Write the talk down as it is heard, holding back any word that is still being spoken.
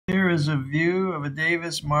Here is a view of a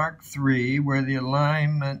Davis Mark III where the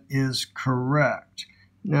alignment is correct.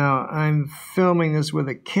 Now, I'm filming this with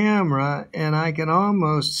a camera, and I can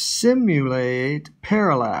almost simulate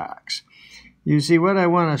parallax. You see, what I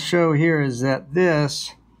want to show here is that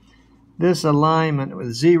this alignment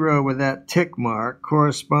with 0 with that tick mark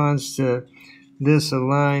corresponds to this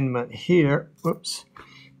alignment here,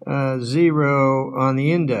 0 on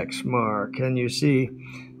the index mark. And you see,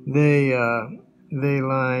 they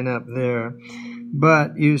line up there.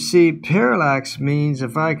 But you see, parallax means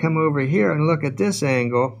if I come over here and look at this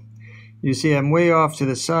angle, you see I'm way off to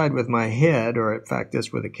the side with my head, or in fact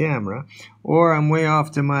this with a camera, or I'm way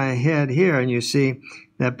off to my head here, and you see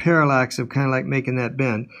that parallax of kind of like making that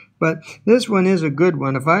bend. But this one is a good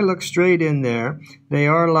one. If I look straight in there, they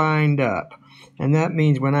are lined up. And that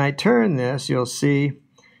means when I turn this, you'll see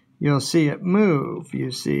it move.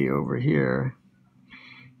 You see over here,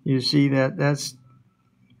 you see that's,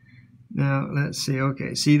 now let's see,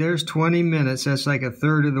 okay, see there's 20 minutes, that's like a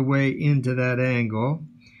third of the way into that angle.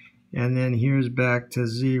 And then here's back to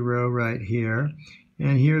 0 right here.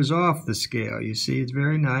 And here's off the scale. You see, it's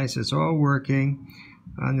very nice. It's all working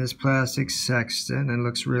on this plastic sextant and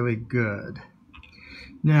looks really good.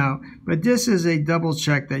 Now, but this is a double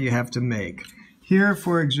check that you have to make. Here,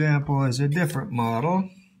 for example, is a different model.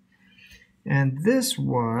 And this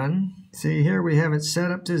one, see here we have it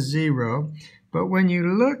set up to 0. But when you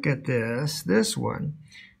look at this one,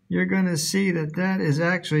 you're going to see that that is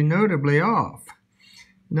actually notably off.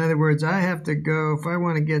 In other words, I have to go, if I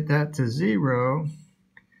want to get that to 0,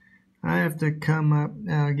 I have to come up,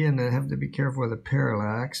 now again, I have to be careful with the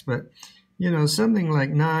parallax, but you know, something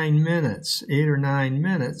like 9 minutes, 8 or 9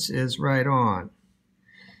 minutes is right on.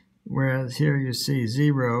 Whereas here you see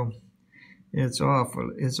 0, it's off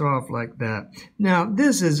like that. Now,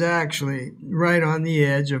 this is actually right on the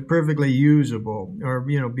edge of perfectly usable, or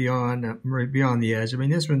you know, beyond the edge. I mean,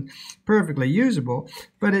 this one's perfectly usable,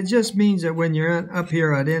 but it just means that when you're up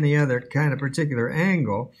here at any other kind of particular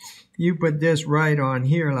angle, you put this right on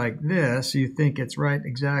here like this, you think it's right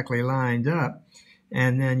exactly lined up,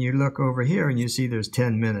 and then you look over here and you see there's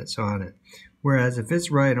 10 minutes on it. Whereas if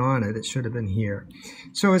it's right on it, it should have been here.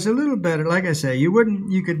 So it's a little better. Like I say, you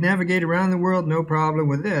could navigate around the world no problem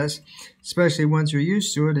with this, especially once you're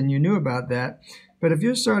used to it and you knew about that. But if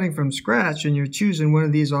you're starting from scratch and you're choosing one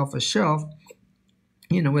of these off a shelf,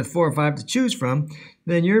 you know, with 4 or 5 to choose from,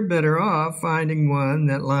 then you're better off finding one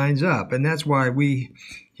that lines up. And that's why we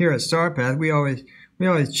here at StarPath, we always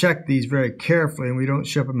check these very carefully, and we don't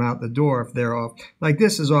ship them out the door if they're off. Like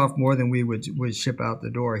this is off more than we would ship out the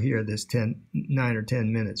door here, this 9 or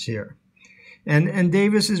 10 minutes here. And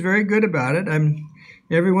Davis is very good about it.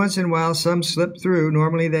 Every once in a while, some slip through.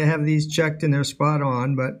 Normally they have these checked and they're spot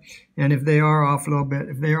on, and if they are off a little bit,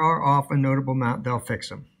 if they are off a notable amount, they'll fix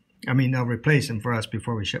them. I mean, they'll replace them for us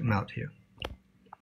before we ship them out to you.